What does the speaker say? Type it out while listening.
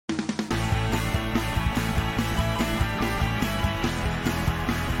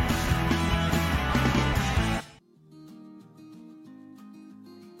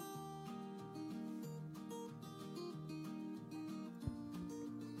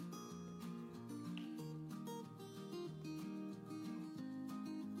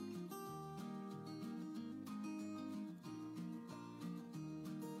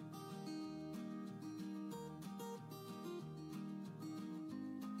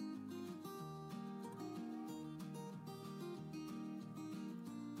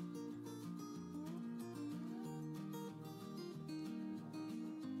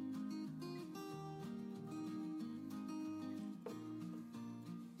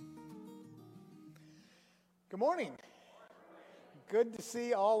Good morning. Good to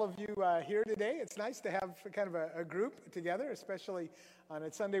see all of you here today. It's nice to have kind of a group together, especially on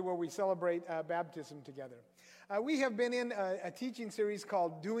a Sunday where we celebrate baptism together. We have been in a teaching series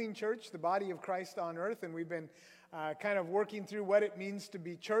called Doing Church, the Body of Christ on Earth, and we've been kind of working through what it means to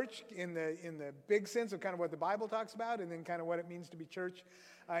be church in the big sense of kind of what the Bible talks about, and then kind of what it means to be church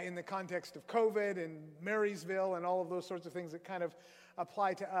in the context of COVID and Marysville and all of those sorts of things that kind of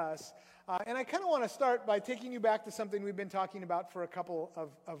apply to us. And I kind of want to start by taking you back to something we've been talking about for a couple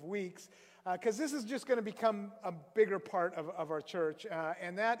of weeks, because this is just going to become a bigger part of our church,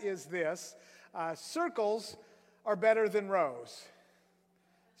 and that is this. Circles are better than rows.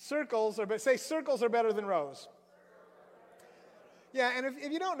 Circles are better than rows. Yeah, and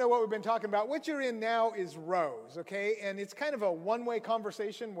if you don't know what we've been talking about, what you're in now is rows, okay? And it's kind of a one-way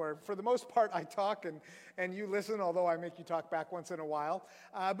conversation where, for the most part, I talk and you listen, although I make you talk back once in a while.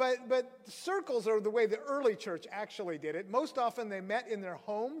 But circles are the way the early church actually did it. Most often they met in their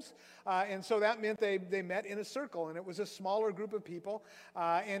homes, and so that meant they met in a circle, and it was a smaller group of people.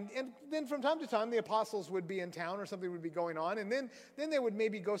 And then from time to time, the apostles would be in town or something would be going on, and then they would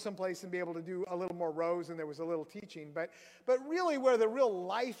maybe go someplace and be able to do a little more rows, and there was a little teaching. But really where the real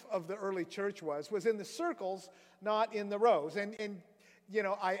life of the early church was in the circles, not in the rows. And you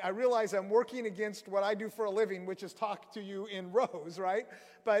know, I realize I'm working against what I do for a living, which is talk to you in rows, right?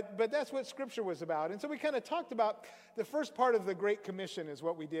 But that's what Scripture was about. And so we kind of talked about the first part of the Great Commission is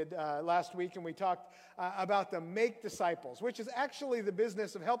what we did last week, and we talked about the Make Disciples, which is actually the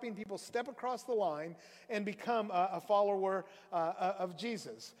business of helping people step across the line and become a follower of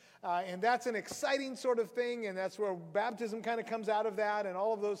Jesus. And that's an exciting sort of thing, and that's where baptism kind of comes out of that and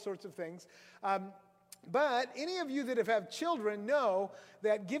all of those sorts of things. But any of you that have children know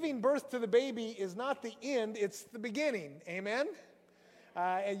that giving birth to the baby is not the end, it's the beginning. Amen?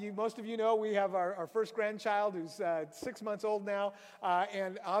 And most of you know we have our first grandchild who's 6 months old now.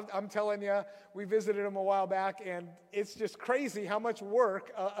 And I'm telling you, we visited him a while back, and it's just crazy how much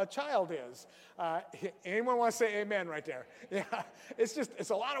work a child is. Anyone want to say amen right there? Yeah, it's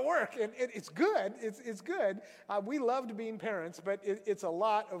a lot of work, and it's good. It's good. We loved being parents, but it's a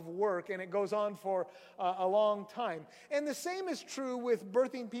lot of work, and it goes on for a long time. And the same is true with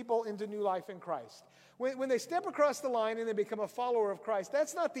birthing people into new life in Christ. When they step across the line and they become a follower of Christ,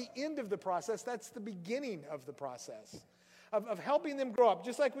 that's not the end of the process, that's the beginning of the process. Of helping them grow up,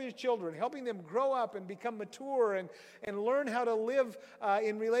 just like with your children, helping them grow up and become mature and learn how to live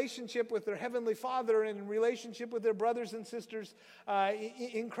in relationship with their Heavenly Father and in relationship with their brothers and sisters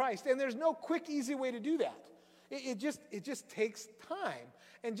in Christ. And there's no quick, easy way to do that. It just takes time.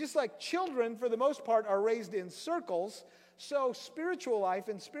 And just like children, for the most part, are raised in circles, so spiritual life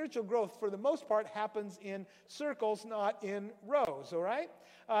and spiritual growth, for the most part, happens in circles, not in rows, all right?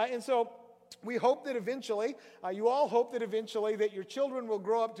 And so we hope that eventually, you all hope that eventually, that your children will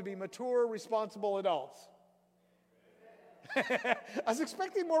grow up to be mature, responsible adults. I was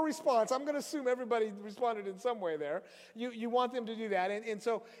expecting more response. I'm going to assume everybody responded in some way there. You want them to do that. And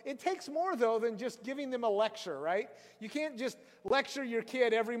so it takes more, though, than just giving them a lecture, right? You can't just lecture your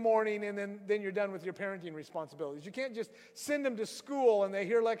kid every morning and then you're done with your parenting responsibilities. You can't just send them to school and they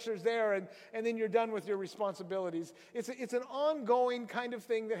hear lectures there and then you're done with your responsibilities. It's an ongoing kind of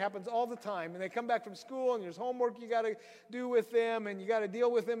thing that happens all the time. And they come back from school and there's homework you got to do with them and you got to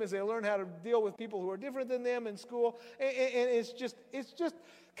deal with them as they learn how to deal with people who are different than them in school. And it's just,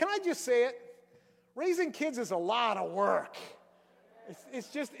 can I just say it? Raising kids is a lot of work.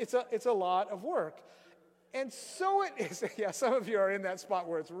 It's a lot of work. And so it is, yeah, some of you are in that spot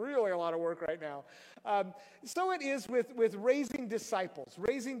where it's really a lot of work right now. So it is with raising disciples,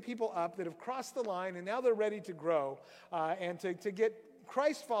 raising people up that have crossed the line and now they're ready to grow and to get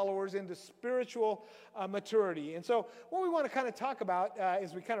Christ followers into spiritual maturity. And so what we want to kind of talk about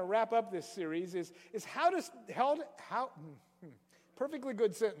as we kind of wrap up this series is perfectly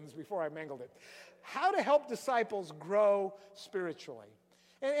good sentence before I mangled it. How to help disciples grow spiritually.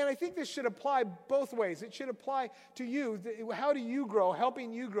 And I think this should apply both ways. It should apply to you. How do you grow?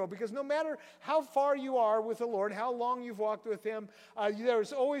 Helping you grow. Because no matter how far you are with the Lord, how long you've walked with Him,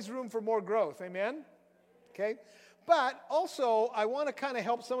 there's always room for more growth. Amen? Okay? But also, I want to kind of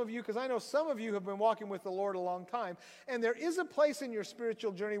help some of you, because I know some of you have been walking with the Lord a long time. And there is a place in your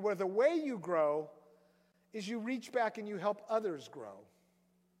spiritual journey where the way you grow is you reach back and you help others grow.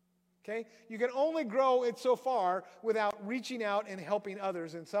 Okay? You can only grow it so far without reaching out and helping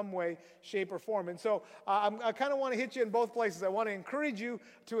others in some way, shape, or form. And so I kind of want to hit you in both places. I want to encourage you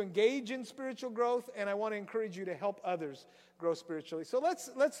to engage in spiritual growth, and I want to encourage you to help others grow spiritually. So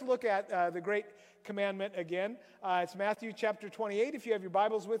let's look at the great commandment again. It's Matthew chapter 28, if you have your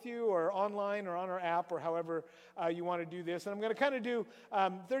Bibles with you, or online, or on our app, or however you want to do this. And I'm going to kind of do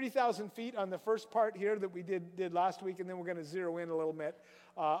 30,000 feet on the first part here that we did last week, and then we're going to zero in a little bit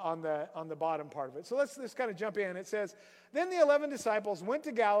on the bottom part of it. So let's kind of jump in. It says, "Then the 11 disciples went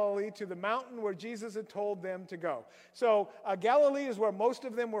to Galilee, to the mountain where Jesus had told them to go." So Galilee is where most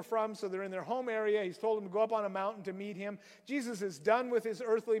of them were from, so they're in their home area. He's told them to go up on a mountain to meet him. Jesus is done with his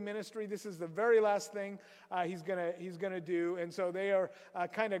earthly ministry. This is the very last thing he's gonna do, and so they are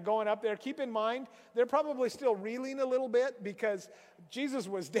kind of going up there. Keep in mind, they're probably still reeling a little bit because Jesus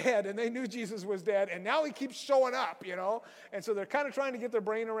was dead, and they knew Jesus was dead, and now he keeps showing up, and so they're kind of trying to get their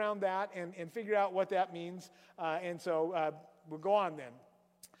brain around that and figure out what that means, and so we'll go on then.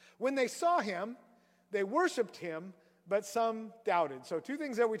 "When they saw him, they worshiped him, but some doubted." So two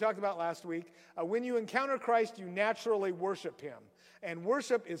things that we talked about last week. When you encounter Christ, you naturally worship him. And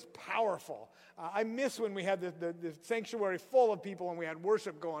worship is powerful. I miss when we had the sanctuary full of people and we had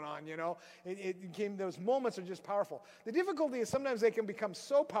worship going on, those moments are just powerful. The difficulty is sometimes they can become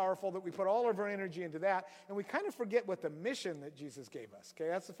so powerful that we put all of our energy into that, and we kind of forget what the mission that Jesus gave us. Okay,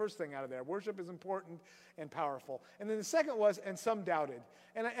 that's the first thing out of there. Worship is important and powerful. And then the second was, and some doubted.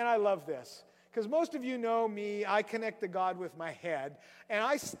 And I love this. Because most of you know me, I connect to God with my head, and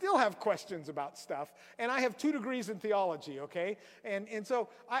I still have questions about stuff, and I have 2 degrees in theology, okay? And so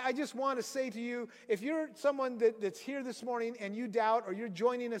I just want to say to you, if you're someone that's here this morning and you doubt, or you're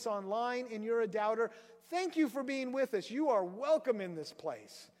joining us online and you're a doubter, thank you for being with us. You are welcome in this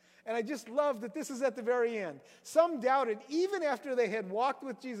place. And I just love that this is at the very end. Some doubted even after they had walked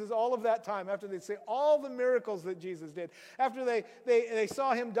with Jesus all of that time, after they'd say all the miracles that Jesus did, after they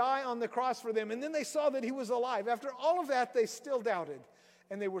saw him die on the cross for them, and then they saw that he was alive. After all of that, they still doubted,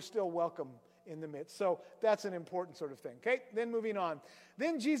 and they were still welcome in the midst. So that's an important sort of thing. Okay, then moving on.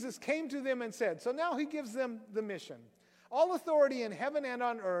 "Then Jesus came to them and said," so now he gives them the mission. "All authority in heaven and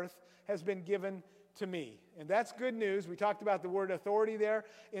on earth has been given to me." And that's good news. We talked about the word authority there.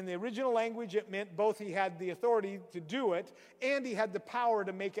 In the original language, it meant both he had the authority to do it and he had the power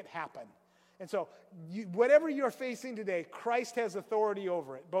to make it happen. And so whatever you're facing today, Christ has authority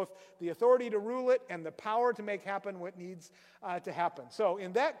over it, both the authority to rule it and the power to make happen what needs to happen. So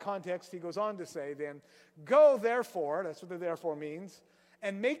in that context, he goes on to say then, "Go therefore," that's what the therefore means,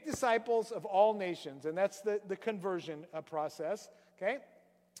 "and make disciples of all nations." And that's the conversion process, okay?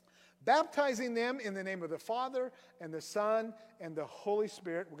 "Baptizing them in the name of the Father and the Son and the Holy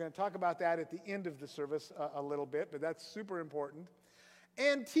Spirit." We're going to talk about that at the end of the service a little bit, but that's super important.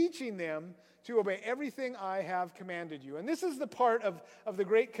 "And teaching them to obey everything I have commanded you." And this is the part of the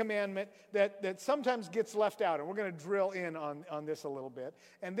great commandment that sometimes gets left out, and we're going to drill in on this a little bit.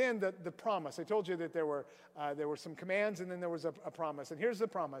 And then the promise. I told you that there were some commands, and then there was a promise. And here's the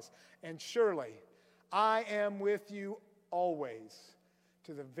promise. "And surely I am with you always,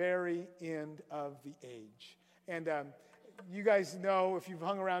 to the very end of the age." And you guys know, if you've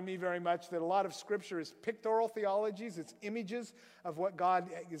hung around me very much, that a lot of Scripture is pictorial theologies. It's images of what God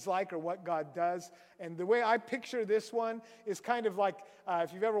is like or what God does. And the way I picture this one is kind of like,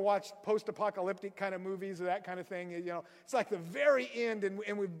 if you've ever watched post-apocalyptic kind of movies or that kind of thing, it's like the very end,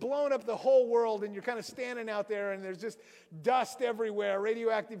 and we've blown up the whole world, and you're kind of standing out there, and there's just dust everywhere,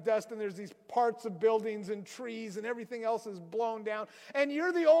 radioactive dust, and there's these parts of buildings and trees, and everything else is blown down, and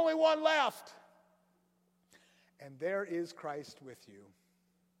you're the only one left. And there is Christ with you.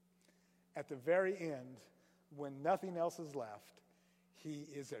 At the very end, when nothing else is left, he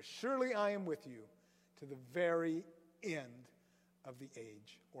is there. "Surely I am with you to the very end of the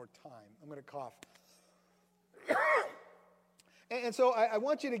age," or time. I'm going to cough. And so I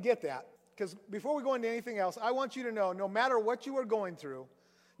want you to get that, because before we go into anything else, I want you to know, no matter what you are going through,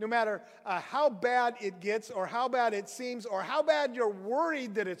 no matter how bad it gets or how bad it seems or how bad you're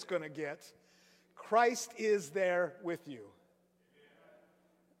worried that it's going to get, Christ is there with you.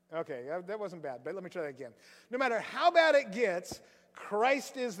 Okay, that wasn't bad, but let me try that again. No matter how bad it gets,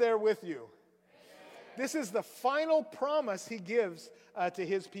 Christ is there with you. This is the final promise he gives to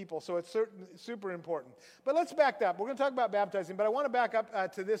his people, so it's super important. But let's back up. We're going to talk about baptizing, but I want to back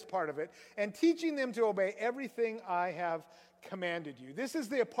up to this part of it. "And teaching them to obey everything I have commanded you." This is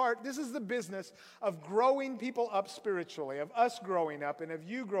the business of growing people up spiritually, of us growing up and of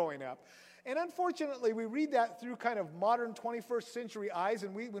you growing up. And unfortunately, we read that through kind of modern 21st century eyes,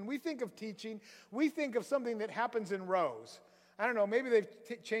 and when we think of teaching, we think of something that happens in rows. I don't know, maybe they've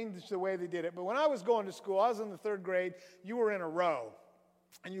changed the way they did it. But when I was going to school, I was in the 3rd grade, you were in a row.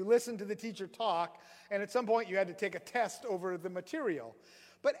 And you listened to the teacher talk, and at some point you had to take a test over the material.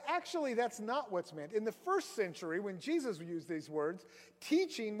 But actually, that's not what's meant. In the 1st century, when Jesus used these words,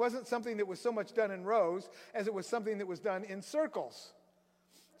 teaching wasn't something that was so much done in rows as it was something that was done in circles.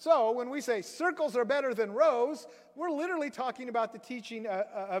 So when we say circles are better than rows, we're literally talking about the teaching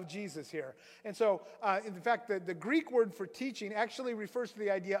of Jesus here. And so, in fact, the Greek word for teaching actually refers to the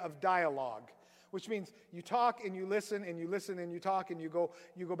idea of dialogue, which means you talk and you listen and you listen and you talk and you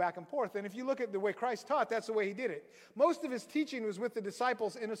go back and forth. And if you look at the way Christ taught, that's the way he did it. Most of his teaching was with the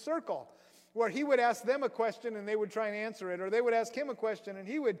disciples in a circle, where he would ask them a question and they would try and answer it, or they would ask him a question and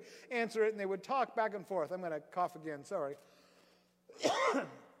he would answer it, and they would talk back and forth. I'm going to cough again, sorry.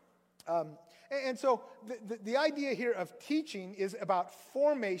 And so the idea here of teaching is about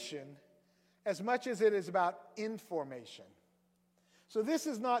formation as much as it is about information. So this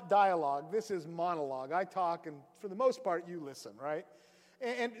is not dialogue, this is monologue. I talk, and for the most part, you listen, right?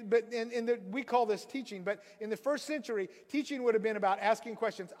 We call this teaching, but in the 1st century, teaching would have been about asking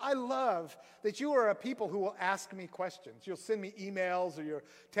questions. I love that you are a people who will ask me questions. You'll send me emails, or you'll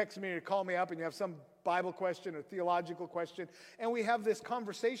text me, or call me up, and you have some Bible question or theological question, and we have this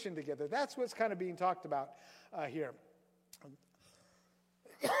conversation together. That's what's kind of being talked about here.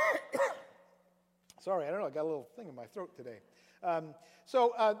 Sorry, I don't know, I got a little thing in my throat today.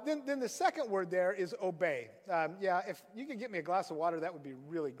 Then the second word there is obey. If you could get me a glass of water, that would be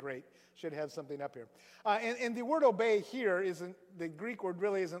really great. Should have something up here. And the word obey here isn't, the Greek word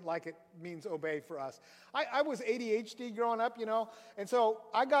really isn't like it means obey for us. I was ADHD growing up, and so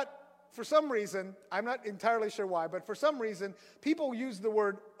I got, for some reason, I'm not entirely sure why, but for some reason, people use the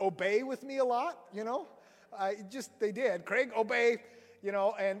word obey with me a lot, they did. Craig, obey,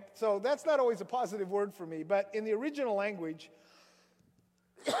 and so that's not always a positive word for me. But in the original language,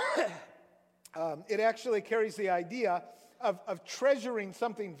 it actually carries the idea of treasuring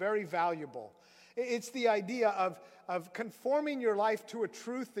something very valuable. It's the idea of conforming your life to a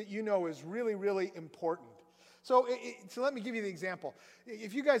truth that you know is really, really important. So let me give you the example.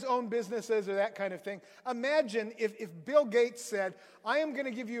 If you guys own businesses or that kind of thing, imagine if Bill Gates said, I am going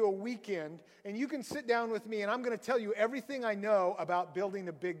to give you a weekend and you can sit down with me and I'm going to tell you everything I know about building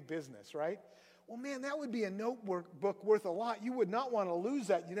a big business, right? Well, man, that would be a notebook worth a lot. You would not want to lose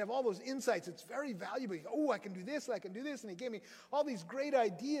that. You'd have all those insights. It's very valuable. You go, oh, I can do this, I can do this. And he gave me all these great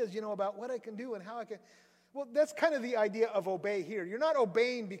ideas, about what I can do and how I can. Well, that's kind of the idea of obey here. You're not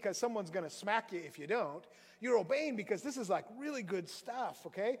obeying because someone's going to smack you if you don't. You're obeying because this is like really good stuff,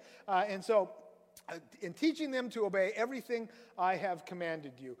 okay? In teaching them to obey everything I have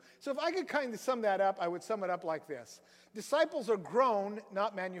commanded you. So if I could kind of sum that up, I would sum it up like this. Disciples are grown,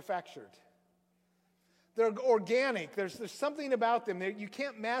 not manufactured. They're organic. There's something about them. You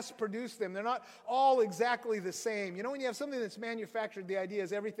can't mass produce them. They're not all exactly the same. When you have something that's manufactured, the idea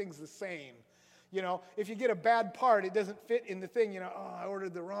is everything's the same. If you get a bad part, it doesn't fit in the thing. I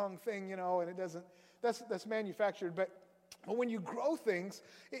ordered the wrong thing, and it doesn't. That's manufactured. But when you grow things,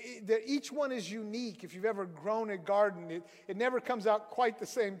 each one is unique. If you've ever grown a garden, it never comes out quite the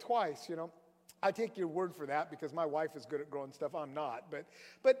same twice, I take your word for that because my wife is good at growing stuff. I'm not.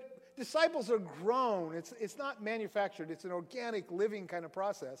 But disciples are grown. It's not manufactured. It's an organic, living kind of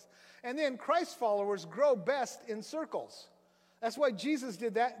process. And then Christ followers grow best in circles. That's why Jesus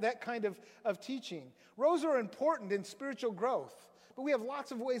did that kind of teaching. Rows are important in spiritual growth. But we have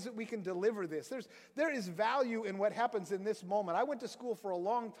lots of ways that we can deliver this. There is value in what happens in this moment. I went to school for a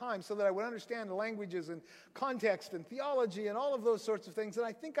long time so that I would understand the languages and context and theology and all of those sorts of things. And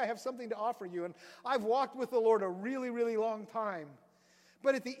I think I have something to offer you. And I've walked with the Lord a really, really long time.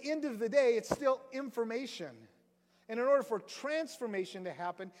 But at the end of the day, it's still information. And in order for transformation to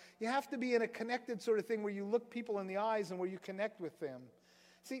happen, you have to be in a connected sort of thing where you look people in the eyes and where you connect with them.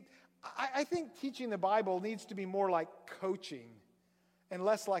 See, I think teaching the Bible needs to be more like coaching and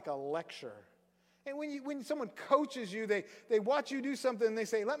less like a lecture. And when someone coaches you, they watch you do something and they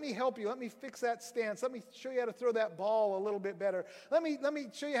say, let me help you, let me fix that stance, let me show you how to throw that ball a little bit better, let me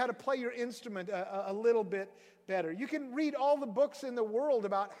show you how to play your instrument a little bit better. You can read all the books in the world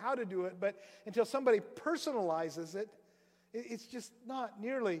about how to do it, but until somebody personalizes it, it's just not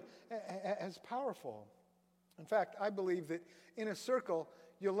nearly as powerful. In fact, I believe that in a circle,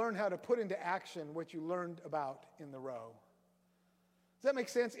 you'll learn how to put into action what you learned about in the row. Does that make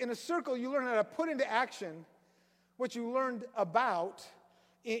sense? In a circle, you learn how to put into action what you learned about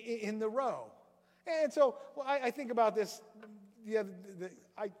in the row. And so I think about this.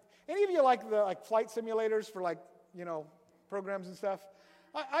 Any of you like the flight simulators for programs and stuff?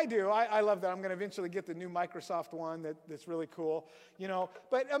 I do. I love that. I'm going to eventually get the new Microsoft one that's really cool,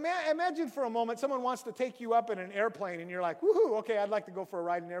 But imagine for a moment someone wants to take you up in an airplane, and you're like, woohoo, okay, I'd like to go for a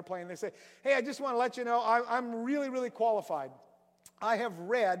ride in an airplane. And they say, hey, I just want to let you know I'm really, really qualified. I have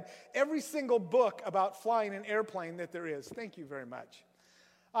read every single book about flying an airplane that there is. Thank you very much.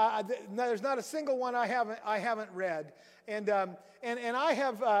 There's not a single one I haven't read, and I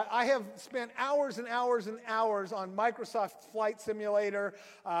have spent hours and hours and hours on Microsoft Flight Simulator,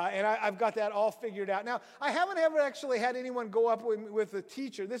 and I've got that all figured out. Now, I haven't ever actually had anyone go up with a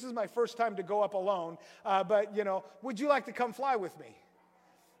teacher. This is my first time to go up alone, but would you like to come fly with me?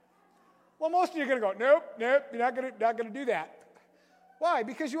 Well, most of you are going to go, nope, you're not going to do that. Why?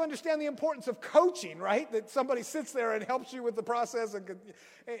 Because you understand the importance of coaching, right? That somebody sits there and helps you with the process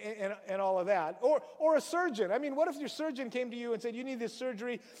and all of that. Or a surgeon. I mean, what if your surgeon came to you and said, you need this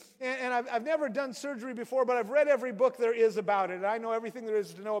surgery, and I've never done surgery before, but I've read every book there is about it, and I know everything there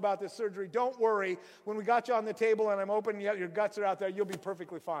is to know about this surgery. Don't worry. When we got you on the table and I'm opening you up, your guts are out there, you'll be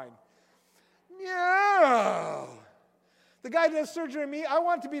perfectly fine. No. The guy that does surgery on me, I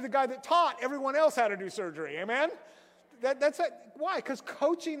want to be the guy that taught everyone else how to do surgery. Amen? That's it. Why? Because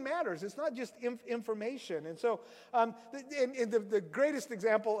coaching matters. It's not just information. And so the greatest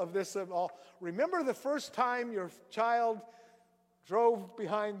example of this of all, remember the first time your child drove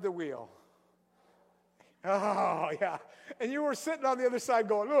behind the wheel. Oh, yeah. And you were sitting on the other side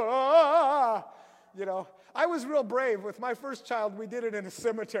going, I was real brave. With my first child, we did it in a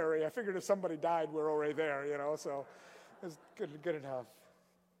cemetery. I figured if somebody died, we're already there, so it was good enough.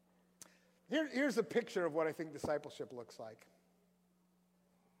 Here's a picture of what I think discipleship looks like.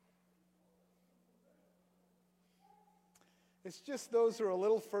 It's just those who are a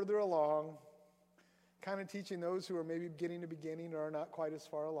little further along, kind of teaching those who are maybe getting to beginning or are not quite as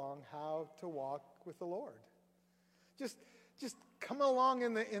far along how to walk with the Lord. Just come along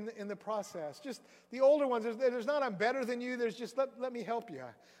in the process. Just the older ones, there's not I'm better than you, there's just let me help you.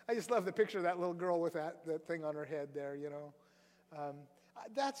 I just love the picture of that little girl with that thing on her head there,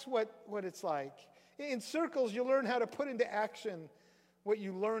 That's what it's like. In circles, you learn how to put into action what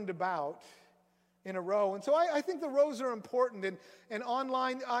you learned about in a row. And so I think the rows are important. And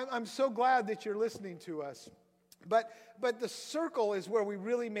online, I'm so glad that you're listening to us. But the circle is where we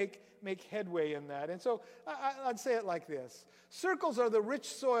really make headway in that. And so I'd say it like this. Circles are the rich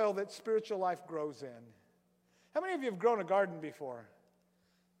soil that spiritual life grows in. How many of you have grown a garden before?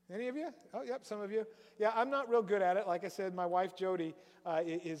 Any of you? Oh, yep, some of you. Yeah, I'm not real good at it. Like I said, my wife, Jody,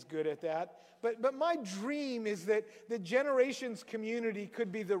 is good at that. But my dream is that the Generations community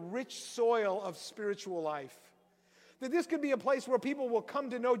could be the rich soil of spiritual life. That this could be a place where people will come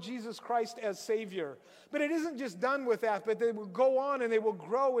to know Jesus Christ as Savior. But it isn't just done with that, but they will go on and they will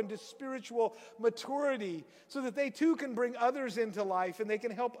grow into spiritual maturity so that they too can bring others into life and they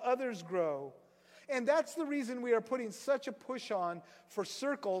can help others grow. And that's the reason we are putting such a push on for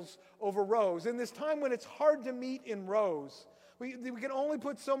circles over rows. In this time when it's hard to meet in rows, we can only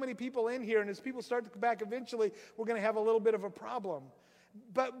put so many people in here, and as people start to come back eventually, we're going to have a little bit of a problem.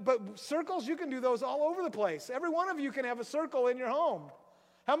 But circles, you can do those all over the place. Every one of you can have a circle in your home.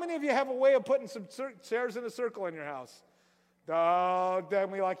 How many of you have a way of putting some chairs in a circle in your house? Don't tell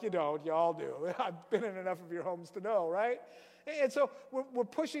me like you don't. You all do. I've been in enough of your homes to know, right? And so we're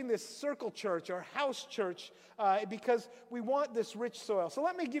pushing this circle church or house church because we want this rich soil. So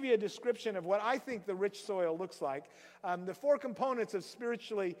let me give you a description of what I think the rich soil looks like. The four components of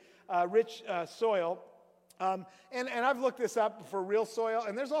spiritually rich soil. And I've looked this up for real soil,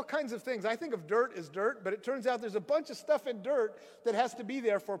 and there's all kinds of things. I think of dirt as dirt, but it turns out there's a bunch of stuff in dirt that has to be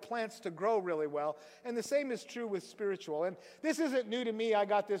there for plants to grow really well. And the same is true with spiritual. And this isn't new to me. I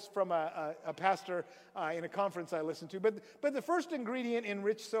got this from a pastor in a conference I listened to. But the first ingredient in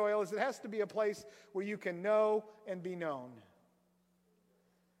rich soil is it has to be a place where you can know and be known.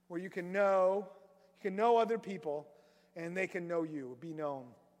 Where you can know other people, and they can know you, be known.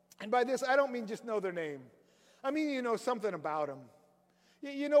 And by this, I don't mean just know their name. I mean, you know something about them.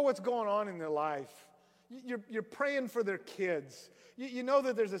 You know what's going on in their life. You're praying for their kids. You know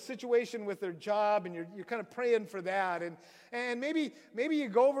that there's a situation with their job, and you're kind of praying for that. And maybe you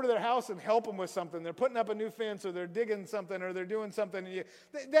go over to their house and help them with something. They're putting up a new fence, or they're digging something, or they're doing something.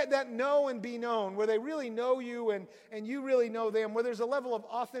 And that know and be known, where they really know you and you really know them, where there's a level of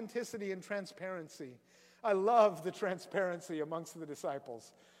authenticity and transparency. I love the transparency amongst the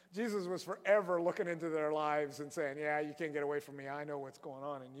disciples. Jesus was forever looking into their lives and saying, yeah, you can't get away from me. I know what's going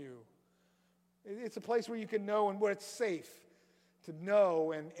on in you. It's a place where you can know and where it's safe to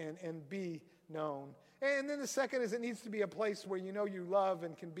know and be known. And then the second is it needs to be a place where you know you love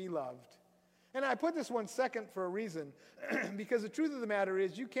and can be loved. And I put this one second for a reason, because the truth of the matter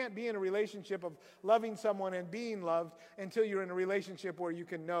is you can't be in a relationship of loving someone and being loved until you're in a relationship where you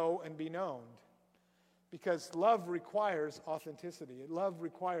can know and be known. Because love requires authenticity. Love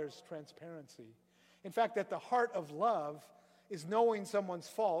requires transparency. In fact, at the heart of love is knowing someone's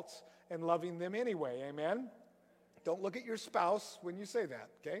faults and loving them anyway. Amen? Don't look at your spouse when you say that,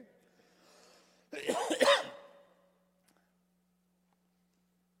 okay?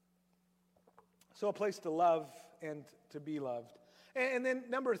 So a place to love and to be loved. And then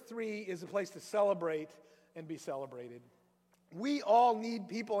number 3 is a place to celebrate and be celebrated. We all need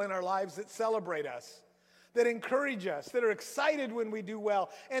people in our lives that celebrate us, that encourage us, that are excited when we do well.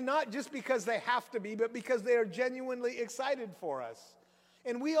 And not just because they have to be, but because they are genuinely excited for us.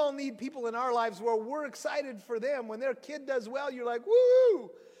 And we all need people in our lives where we're excited for them. When their kid does well, you're like, woo!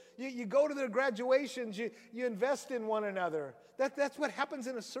 You go to their graduations, you invest in one another. That's what happens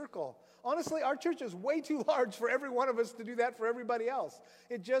in a circle. Honestly, our church is way too large for every one of us to do that for everybody else.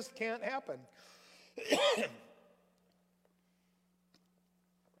 It just can't happen.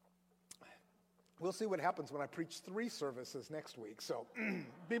 We'll see what happens when I preach 3 services next week. So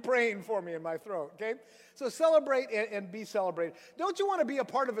be praying for me in my throat, okay? So celebrate and be celebrated. Don't you want to be a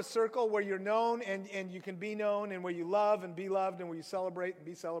part of a circle where you're known and you can be known, and where you love and be loved, and where you celebrate and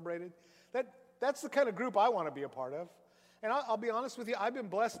be celebrated? That's the kind of group I want to be a part of. And I'll be honest with you, I've been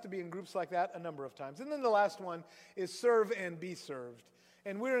blessed to be in groups like that a number of times. And then the last one is serve and be served.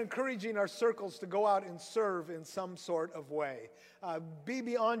 And we're encouraging our circles to go out and serve in some sort of way. Be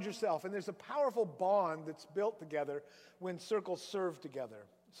beyond yourself. And there's a powerful bond that's built together when circles serve together.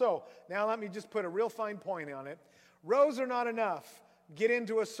 So now let me just put a real fine point on it. Rows are not enough. Get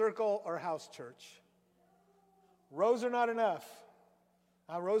into a circle or house church. Rows are not enough.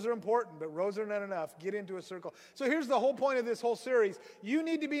 Rows are important, but rows are not enough. Get into a circle. So here's the whole point of this whole series. You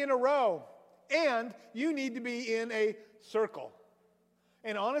need to be in a row, and you need to be in a circle.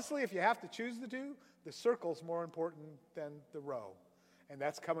 And honestly, if you have to choose the two, the circle's more important than the row. And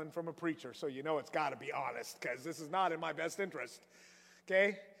that's coming from a preacher, so you know it's got to be honest, because this is not in my best interest.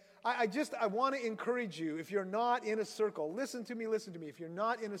 Okay? I want to encourage you, if you're not in a circle, listen to me. If you're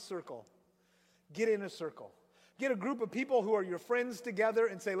not in a circle, get in a circle. Get a group of people who are your friends together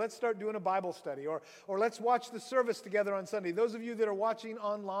and say, let's start doing a Bible study, or let's watch the service together on Sunday. Those of you that are watching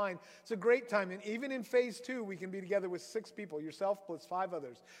online, it's a great time. And even in phase 2, we can be together with 6 people, yourself plus 5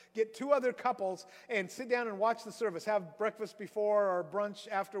 others. Get 2 other couples and sit down and watch the service. Have breakfast before or brunch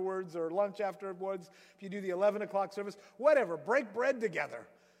afterwards or lunch afterwards. If you do the 11 o'clock service, whatever, break bread together.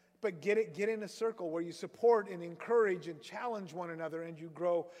 But get in a circle where you support and encourage and challenge one another, and you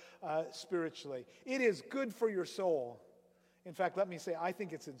grow spiritually. It is good for your soul. In fact, let me say, I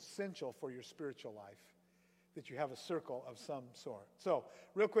think it's essential for your spiritual life that you have a circle of some sort. So,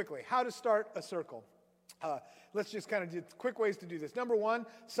 real quickly, how to start a circle. Let's just kind of do quick ways to do this. Number 1,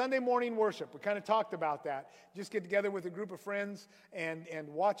 Sunday morning worship. We kind of talked about that. Just get together with a group of friends and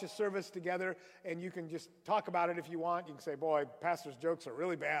watch a service together, and you can just talk about it if you want. You can say, boy, pastor's jokes are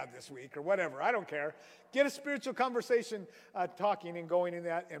really bad this week, or whatever. I don't care. Get a spiritual conversation talking and going in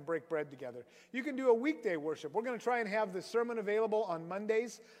that, and break bread together. You can do a weekday worship. We're going to try and have the sermon available on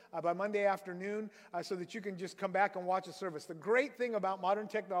Mondays, by Monday afternoon, so that you can just come back and watch a service. The great thing about modern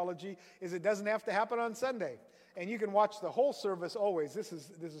technology is it doesn't have to happen on Sunday. And you can watch the whole service always. This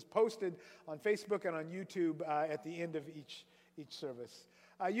is posted on Facebook and on YouTube at the end of each service.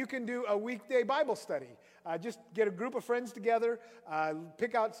 You can do a weekday Bible study. Just get a group of friends together,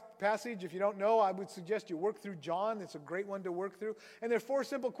 pick out passage. If you don't know, I would suggest you work through John. It's a great one to work through. And there are 4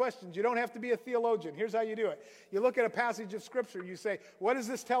 simple questions. You don't have to be a theologian. Here's how you do it. You look at a passage of Scripture. You say, what does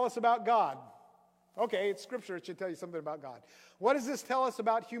this tell us about God? Okay, it's Scripture. It should tell you something about God. What does this tell us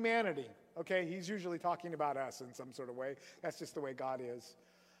about humanity? Okay, he's usually talking about us in some sort of way. That's just the way God is.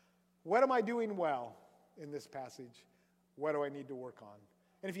 What am I doing well in this passage? What do I need to work on?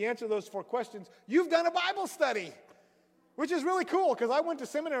 And if you answer those 4 questions, you've done a Bible study, which is really cool, because I went to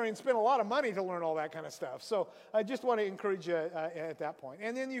seminary and spent a lot of money to learn all that kind of stuff. So I just want to encourage you at that point.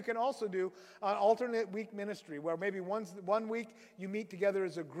 And then you can also do an alternate week ministry, where maybe one week you meet together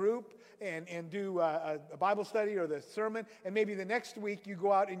as a group and do a Bible study or the sermon, and maybe the next week you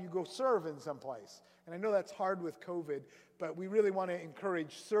go out and you go serve in some place. And I know that's hard with COVID, but we really want to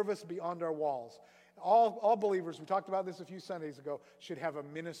encourage service beyond our walls. All believers, we talked about this a few Sundays ago, should have a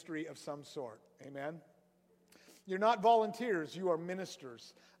ministry of some sort. Amen? You're not volunteers, you are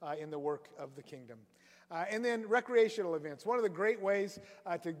ministers in the work of the kingdom. And then recreational events. One of the great ways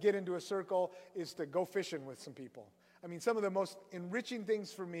to get into a circle is to go fishing with some people. I mean, some of the most enriching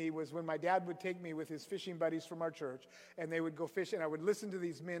things for me was when my dad would take me with his fishing buddies from our church, and they would go fishing, and I would listen to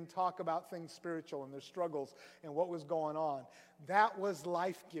these men talk about things spiritual and their struggles and what was going on. That was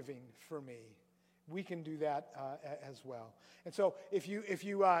life-giving for me. We can do that as well. And so if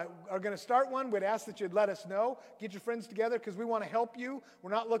you are going to start one, we'd ask that you'd let us know. Get your friends together because we want to help you.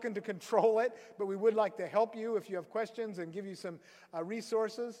 We're not looking to control it, but we would like to help you if you have questions and give you some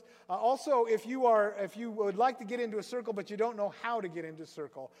resources. Also, if you would like to get into a circle but you don't know how to get into a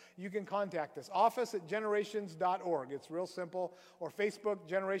circle, you can contact us. office@generations.org. It's real simple. Or Facebook,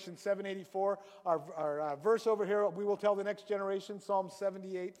 Generation 784. Our verse over here, we will tell the next generation, Psalm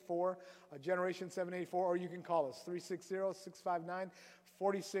 78:4. Generation 784, or you can call us, 360-659-4629.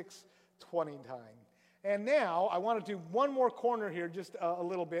 And now, I want to do one more corner here, just a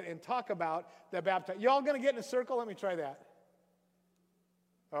little bit, and talk about the baptism. Y'all going to get in a circle? Let me try that.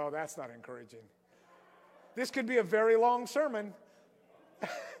 Oh, that's not encouraging. This could be a very long sermon.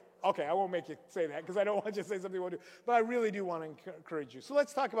 Okay, I won't make you say that, because I don't want you to say something you won't do. But I really do want to encourage you. So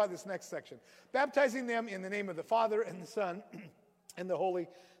let's talk about this next section. Baptizing them in the name of the Father and the Son and the Holy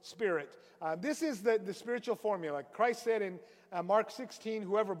Spirit. This is the spiritual formula. Christ said in Mark 16,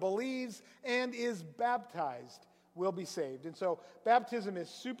 whoever believes and is baptized will be saved. And so baptism is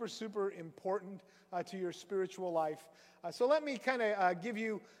super, super important to your spiritual life. So let me kind of give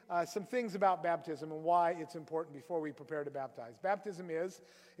you some things about baptism and why it's important before we prepare to baptize. Baptism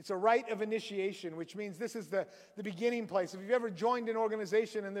it's a rite of initiation, which means this is the beginning place. If you've ever joined an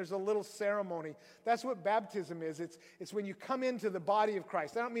organization and there's a little ceremony, that's what baptism is. It's when you come into the body of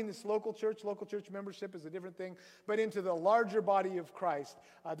Christ. I don't mean this local church membership is a different thing, but into the larger body of Christ.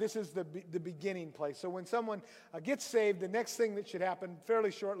 This is the beginning place. So when someone gets saved, the next thing that should happen fairly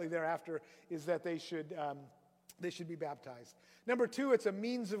shortly thereafter is that they should be baptized. Number two, it's a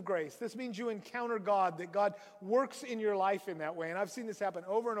means of grace. This means you encounter God, that God works in your life in that way. And I've seen this happen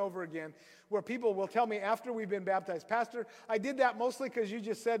over and over again, where people will tell me after we've been baptized, Pastor, I did that mostly because you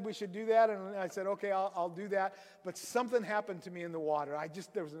just said we should do that. And I said, okay, I'll do that. But something happened to me in the water.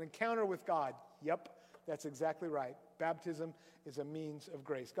 There was an encounter with God. Yep, that's exactly right. Baptism is a means of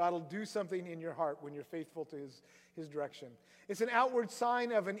grace. God will do something in your heart when you're faithful to his direction. It's an outward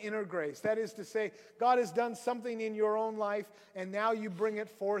sign of an inner grace. That is to say, God has done something in your own life, and now you bring it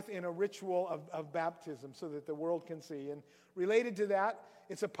forth in a ritual of baptism so that the world can see. And related to that,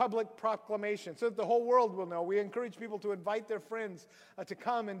 it's a public proclamation so that the whole world will know. We encourage people to invite their friends to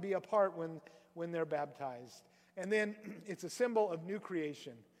come and be a part when they're baptized. And then it's a symbol of new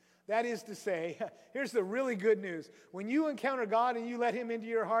creation. That is to say, here's the really good news. When you encounter God and you let him into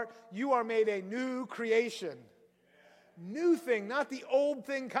your heart, you are made a new creation. New thing, not the old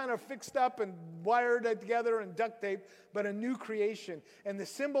thing kind of fixed up and wired together and duct taped, but a new creation. And the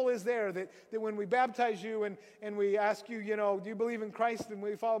symbol is there that when we baptize you and we ask you, do you believe in Christ, and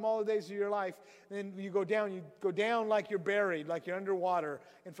we follow him all the days of your life, then you go down like you're buried, like you're underwater.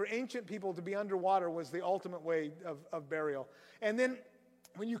 And for ancient people, to be underwater was the ultimate way of burial. And then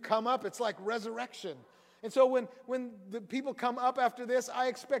when you come up, it's like resurrection. And so when the people come up after this, I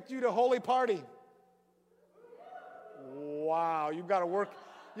expect you to holy party. Wow, you've got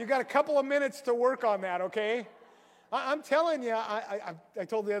a couple of minutes to work on that, okay? I'm telling you, I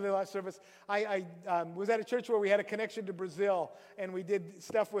told the other last service, I was at a church where we had a connection to Brazil, and we did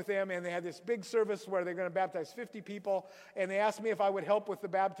stuff with them, and they had this big service where they're going to baptize 50 people, and they asked me if I would help with the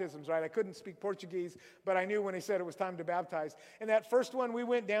baptisms, right? I couldn't speak Portuguese, but I knew when they said it was time to baptize. And that first one, we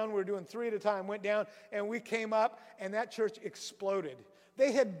went down, we were doing 3 at a time, went down, and we came up, and that church exploded.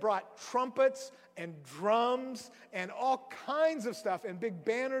 They had brought trumpets and drums and all kinds of stuff and big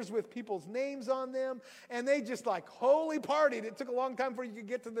banners with people's names on them. And they just holy partied. It took a long time for you to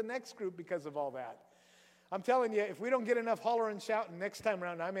get to the next group because of all that. I'm telling you, if we don't get enough hollering and shouting next time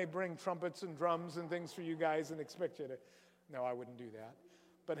around, I may bring trumpets and drums and things for you guys and expect you to. No, I wouldn't do that.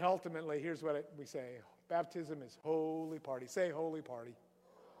 But ultimately, here's what we say. Baptism is holy party. Say holy party.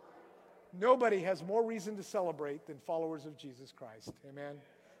 Nobody has more reason to celebrate than followers of Jesus Christ. Amen?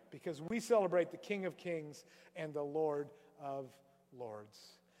 Because we celebrate the King of Kings and the Lord of Lords.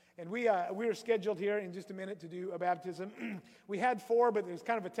 And we are scheduled here in just a minute to do a baptism. We had 4, but there's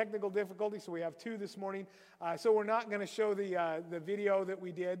kind of a technical difficulty, so we have 2 this morning. So we're not going to show the video that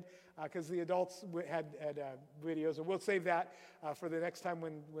we did because the adults had videos, and we'll save that for the next time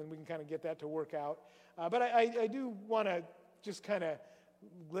when we can kind of get that to work out. But I do want to just kind of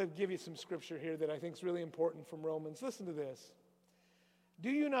give you some scripture here that I think is really important from Romans. Listen to this. Do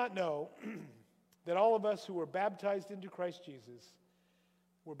you not know that all of us who were baptized into Christ Jesus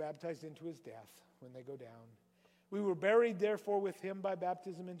were baptized into his death when they go down? We were buried, therefore, with him by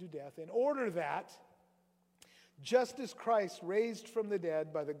baptism into death, in order that, Just as Christ raised from the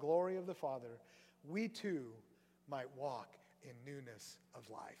dead by the glory of the Father, we too might walk in newness of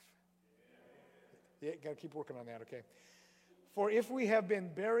life. Yeah, got to keep working on that, okay? For if we have been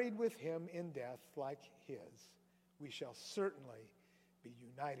buried with him in death like his, we shall certainly be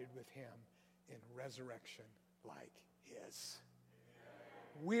united with him in resurrection like his.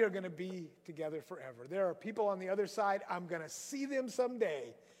 We are going to be together forever. There are people on the other side. I'm going to see them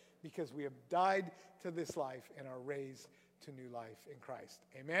someday because we have died to this life and are raised to new life in Christ.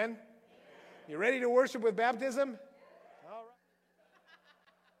 Amen? You ready to worship with baptism? All right.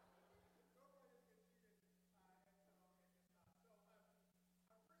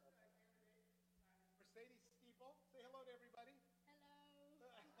 Mercedes Steeple, say hello to everybody. Hello.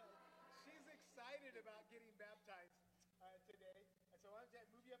 She's excited about getting baptized today. And so I'll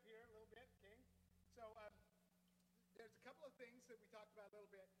move you up here a little bit, King. So there's a couple of things that we talked about a little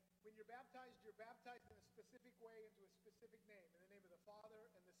bit. When you're baptized in a specific way into a specific name. In the name of the Father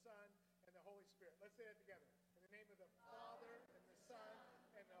and the Son and the Holy Spirit. Let's say that together. In the name of the Father and the Son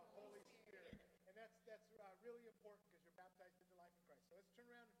and the Holy Spirit. And that's really important because you're baptized into life in Christ. So let's turn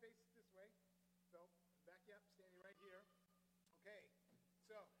around and face it this way. So back you up, standing right here. Okay.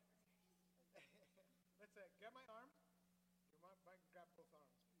 So let's grab my arm. If I can grab both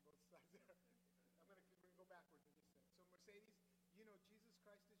arms, both sides there. We're going to go backwards in just a second. So Mercedes, you know Jesus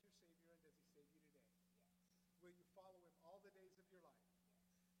Christ is your Savior, and does he save you today? Yes. Will you follow him all the days of your life? Yes.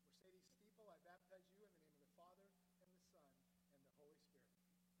 Mercedes Steeple, I baptize you in the name of the Father, and the Son, and the Holy Spirit.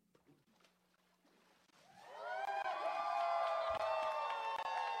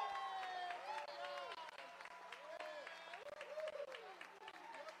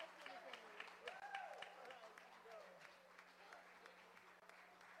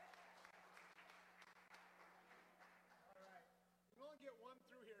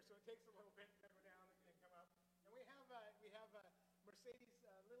 So it takes a little bit to go down and come up. And we have Mercedes'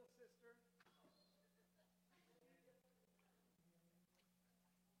 little sister.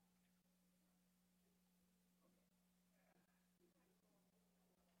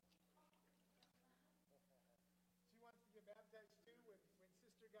 She wants to get baptized too. When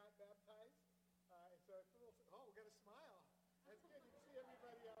sister got baptized, so it's a little. Oh, we got a smile. That's good. You can see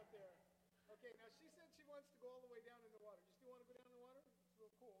everybody out there. Okay, now she said she wants to go all the way down in the water. Do you still want to go down in the water? It's real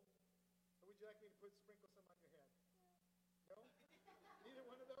cool. Or would you like me to sprinkle some on your head? No? Neither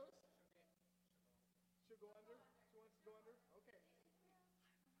one of those? She'll go under? She wants to go under? Okay.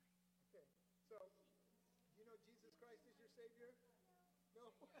 Okay. So, you know Jesus Christ is your Savior?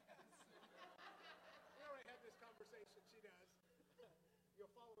 No? We already had this conversation. She does.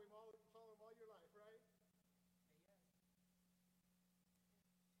 You'll follow him all your life, right?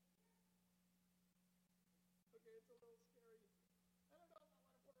 Okay, it's a little scary. I don't know if I want to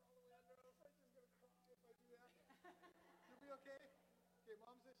put her all the way under. I'm just going to cry if I do that. You'll be okay? Okay,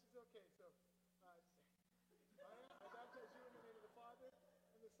 Mom says she's okay. So, I baptize you in the name of the Father,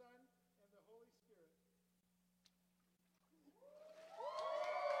 and the Son, and the Holy Spirit.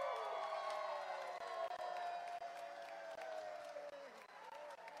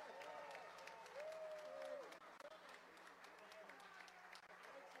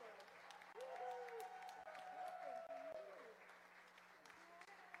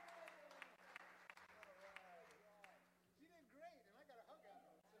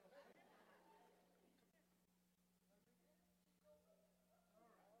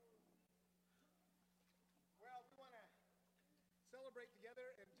 Celebrate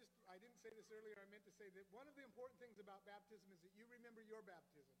together, and I didn't say this earlier, I meant to say that one of the important things about baptism is that you remember your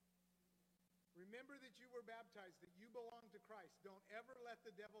baptism. Remember that you were baptized, that you belong to Christ. Don't ever let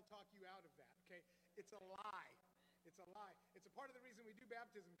the devil talk you out of that, okay? It's a lie. It's a lie. It's a part of the reason we do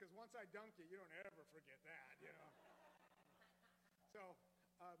baptism, because once I dunk you, you don't ever forget that, you know? So,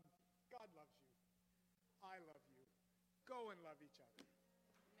 God loves you. I love you. Go and love each other.